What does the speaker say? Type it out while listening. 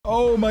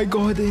Oh my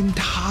god, the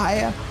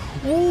entire...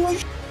 Oh,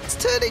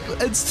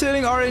 it's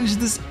turning orange.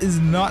 This is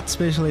not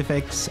special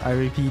effects. I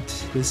repeat,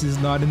 this is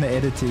not in the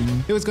editing.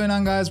 Hey, what's going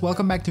on, guys?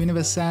 Welcome back to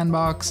Universe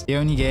Sandbox, the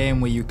only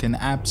game where you can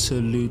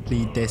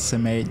absolutely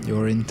decimate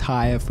your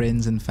entire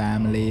friends and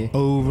family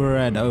over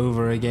and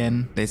over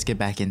again. Let's get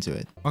back into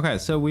it. Okay,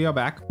 so we are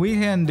back. We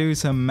can do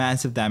some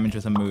massive damage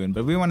with a moon,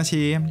 but we want to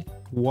see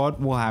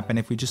what will happen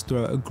if we just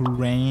throw a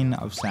grain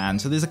of sand.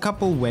 So there's a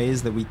couple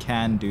ways that we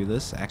can do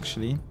this,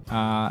 actually.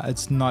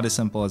 It's not as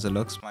simple as it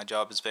looks. My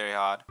job is very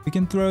hard. We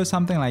can throw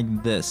something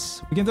like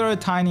this. We can throw a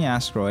tiny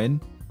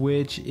asteroid,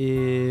 which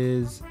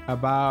is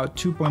about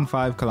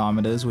 2.5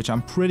 kilometers, which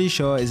I'm pretty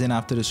sure is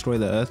enough to destroy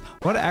the Earth.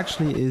 What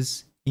actually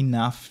is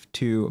enough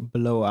to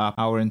blow up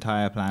our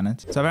entire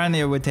planet? So apparently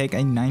it would take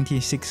a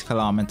 96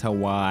 kilometer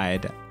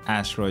wide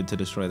asteroid to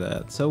destroy the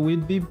Earth. So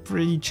we'd be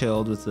pretty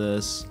chilled with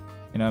this.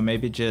 You know,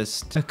 maybe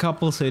just a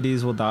couple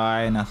cities will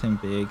die, nothing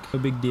big, no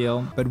big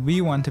deal. But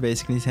we want to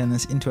basically turn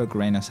this into a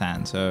grain of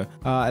sand. So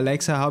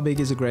Alexa, how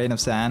big is a grain of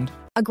sand?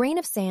 A grain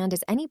of sand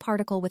is any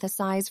particle with a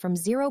size from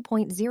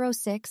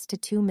 0.06 to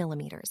 2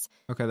 millimeters.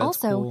 Okay, that's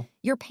also, cool.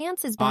 Your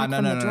pants is back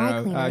from the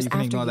dry cleaners you can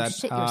after ignore you that.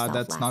 shit yourself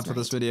That's last not for night.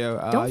 this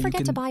video. Don't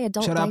forget to buy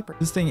adult shut diapers. up.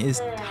 This thing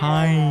is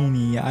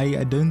tiny.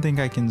 I don't think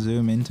I can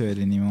zoom into it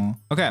anymore.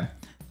 Okay.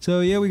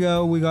 So here we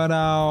go. We got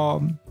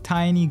our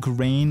tiny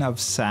grain of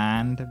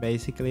sand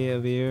basically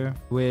over here,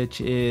 which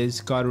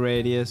is got a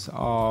radius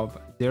of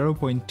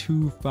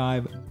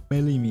 0.25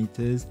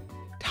 millimeters.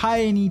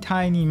 Tiny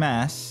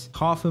mass,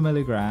 0.5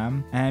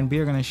 milligram. And we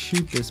are going to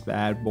shoot this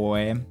bad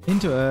boy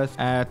into Earth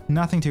at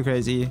nothing too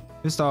crazy.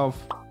 Just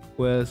off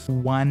with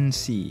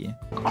 1C.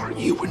 Are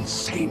you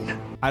insane?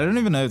 I don't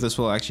even know if this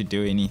will actually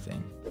do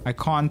anything. I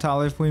can't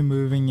tell if we're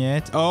moving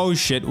yet. Oh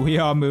shit, we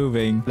are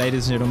moving.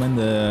 Ladies and gentlemen,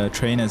 the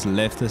train has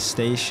left the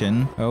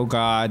station. Oh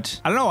god.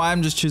 I don't know why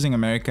I'm just choosing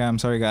America. I'm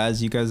sorry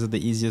guys, you guys are the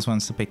easiest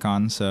ones to pick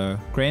on. So,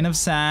 grain of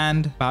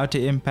sand, about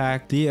to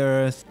impact the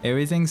Earth.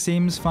 Everything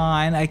seems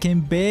fine. I can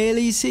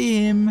barely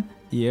see him.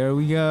 Here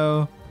we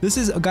go. This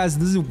is, guys,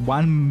 this is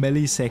 1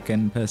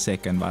 millisecond per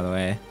second, by the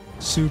way.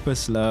 Super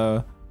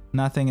slow.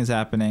 Nothing is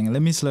happening.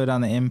 Let me slow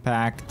down the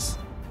impact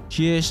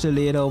just a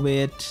little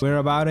bit. We're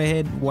about to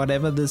hit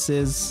whatever this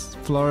is.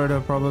 Florida,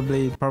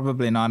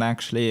 probably not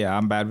actually.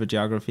 I'm bad with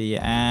geography.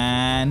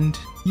 And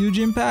huge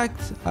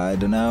impact. I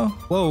don't know.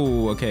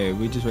 Whoa, okay,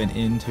 we just went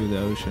into the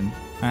ocean.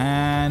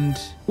 And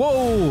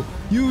whoa,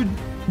 huge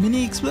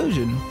mini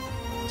explosion.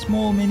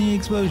 Small mini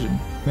explosion.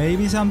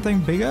 Maybe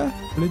something bigger.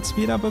 Let's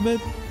speed up a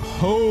bit.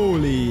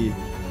 Holy,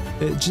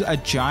 it's just a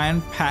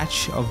giant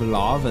patch of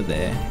lava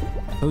there.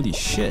 Holy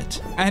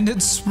shit. And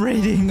it's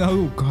spreading.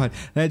 Oh god.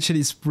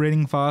 Actually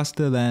spreading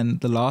faster than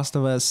The Last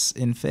of Us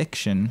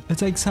infection.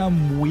 It's like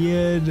some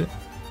weird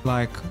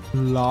like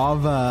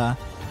lava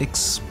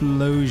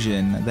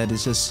explosion that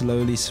is just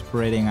slowly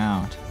spreading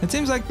out. It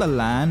seems like the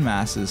land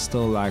mass is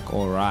still like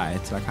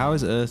alright. Like how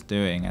is Earth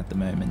doing at the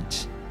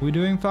moment? We're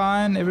doing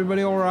fine?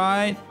 Everybody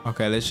alright?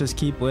 Okay, let's just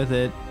keep with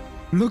it.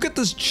 Look at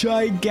this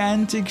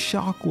gigantic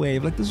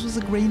shockwave. Like this was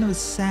a grain of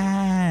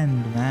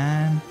sand,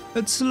 man.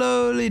 It's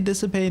slowly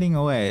dissipating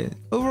away.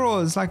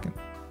 Overall, it's like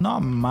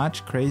not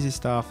much crazy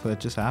stuff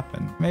that just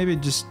happened. Maybe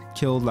it just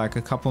killed like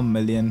a couple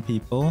million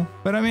people.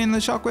 But I mean, the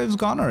shockwave's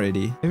gone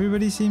already.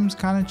 Everybody seems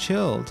kind of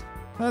chilled.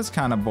 That's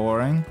kind of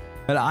boring.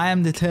 But I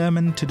am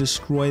determined to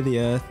destroy the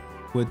Earth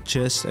with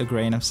just a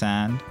grain of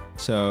sand.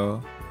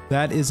 So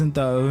that isn't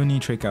the only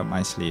trick up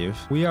my sleeve.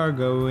 We are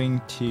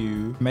going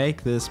to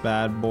make this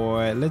bad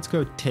boy. Let's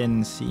go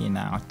 10C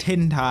now.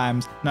 10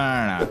 times.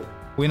 No.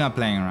 We're not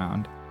playing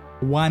around.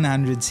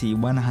 100C,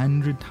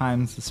 100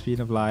 times the speed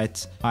of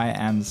light. I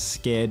am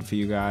scared for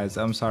you guys.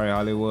 I'm sorry,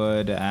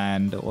 Hollywood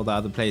and all the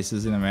other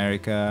places in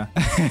America.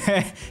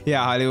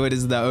 Yeah, Hollywood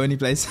is the only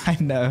place I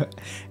know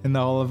in the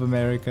whole of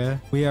America.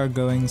 We are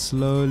going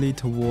slowly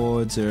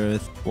towards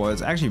Earth. Well,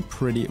 it's actually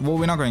pretty... Well,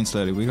 we're not going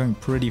slowly. We're going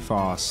pretty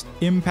fast.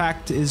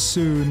 Impact is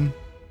soon.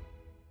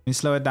 Let me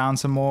slow it down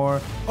some more.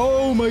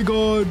 Oh my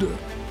god.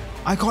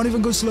 I can't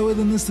even go slower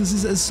than this. This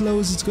is as slow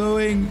as it's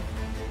going.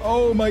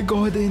 Oh my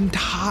god, the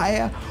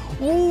entire...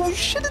 Oh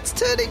shit, it's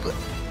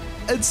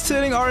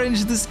turning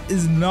orange. This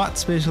is not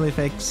special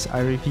effects.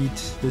 I repeat,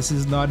 this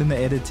is not in the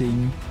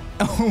editing.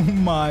 Oh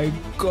my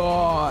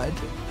god.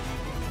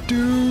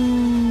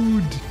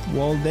 Dude.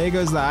 Well, there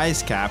goes the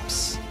ice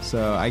caps.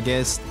 So I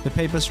guess the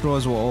paper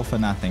straws were all for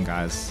nothing,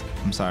 guys.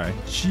 I'm sorry.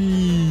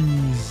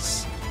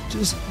 Jeez.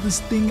 Just this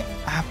thing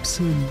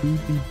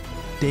absolutely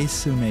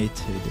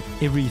decimated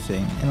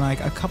everything in like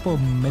a couple of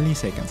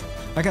milliseconds.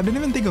 Like, I don't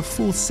even think a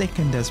full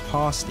second has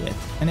passed yet.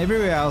 And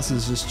everywhere else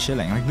is just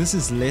chilling. Like, this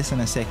is less than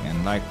a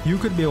second. Like, you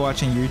could be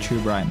watching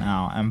YouTube right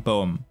now and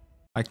boom.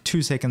 Like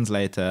 2 seconds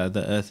later,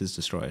 the Earth is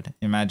destroyed.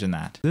 Imagine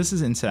that. This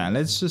is insane.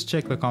 Let's just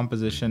check the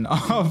composition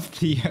of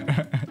the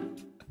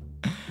Earth.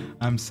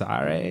 I'm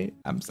sorry.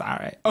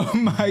 Oh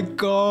my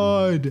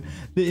god.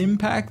 The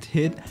impact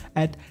hit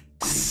at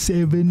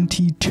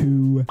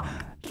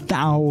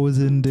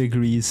 72,000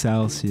 degrees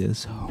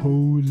Celsius.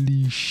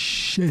 Holy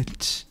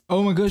shit.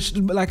 Oh my gosh,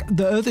 like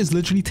the Earth is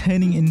literally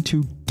turning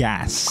into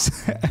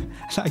gas.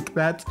 Like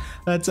that's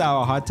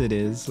how hot it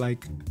is.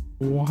 Like,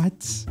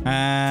 what?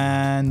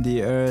 And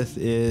the Earth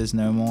is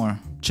no more.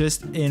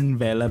 Just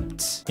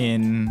enveloped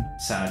in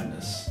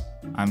sadness.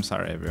 I'm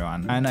sorry,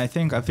 everyone. And I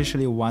think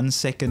officially 1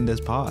 second has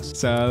passed.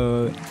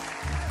 So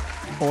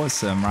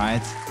awesome,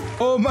 right?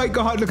 Oh my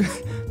god, look,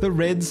 the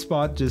red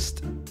spot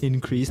just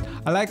increased.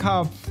 I like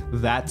how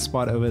that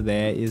spot over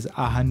there is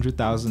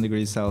 100,000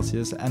 degrees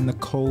Celsius and the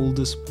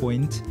coldest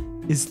point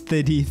is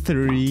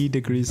 33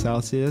 degrees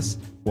Celsius.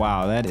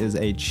 Wow, that is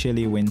a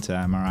chilly winter,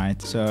 am I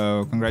right?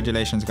 So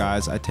congratulations,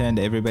 guys. I turned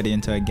everybody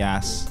into a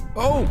gas.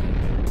 Oh,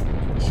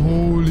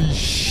 holy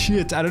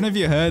shit. I don't know if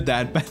you heard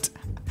that, but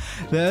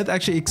the Earth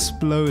actually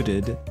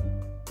exploded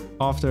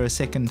after a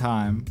second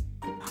time.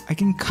 I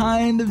can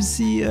kind of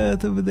see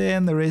Earth over there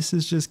and the rest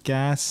is just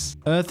gas.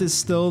 Earth is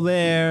still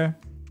there.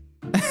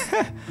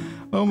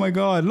 Oh my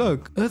god,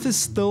 look. Earth is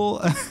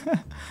still...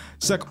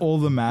 It's like all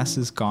the mass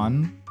is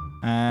gone.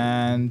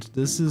 And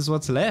this is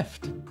what's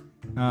left.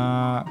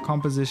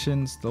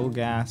 Composition, still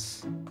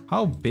gas.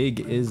 How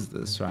big is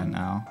this right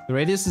now? The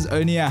radius is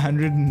only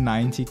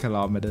 190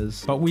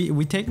 kilometers, but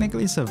we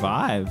technically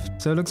survived.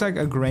 So it looks like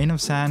a grain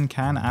of sand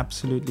can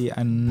absolutely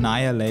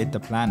annihilate the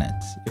planet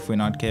if we're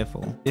not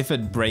careful. If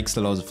it breaks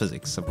the laws of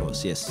physics, of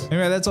course, yes.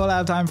 Anyway, that's all I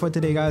have time for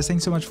today, guys.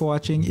 Thanks so much for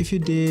watching. If you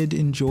did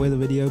enjoy the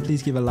video,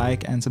 please give a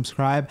like and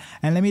subscribe.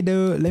 And let me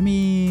know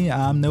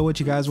what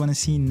you guys want to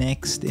see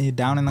next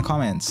down in the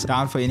comments.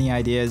 Down for any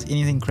ideas,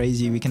 anything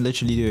crazy. We can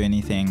literally do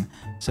anything.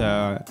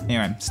 So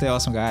anyway, stay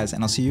awesome, guys,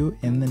 and I'll see you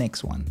in the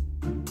next one.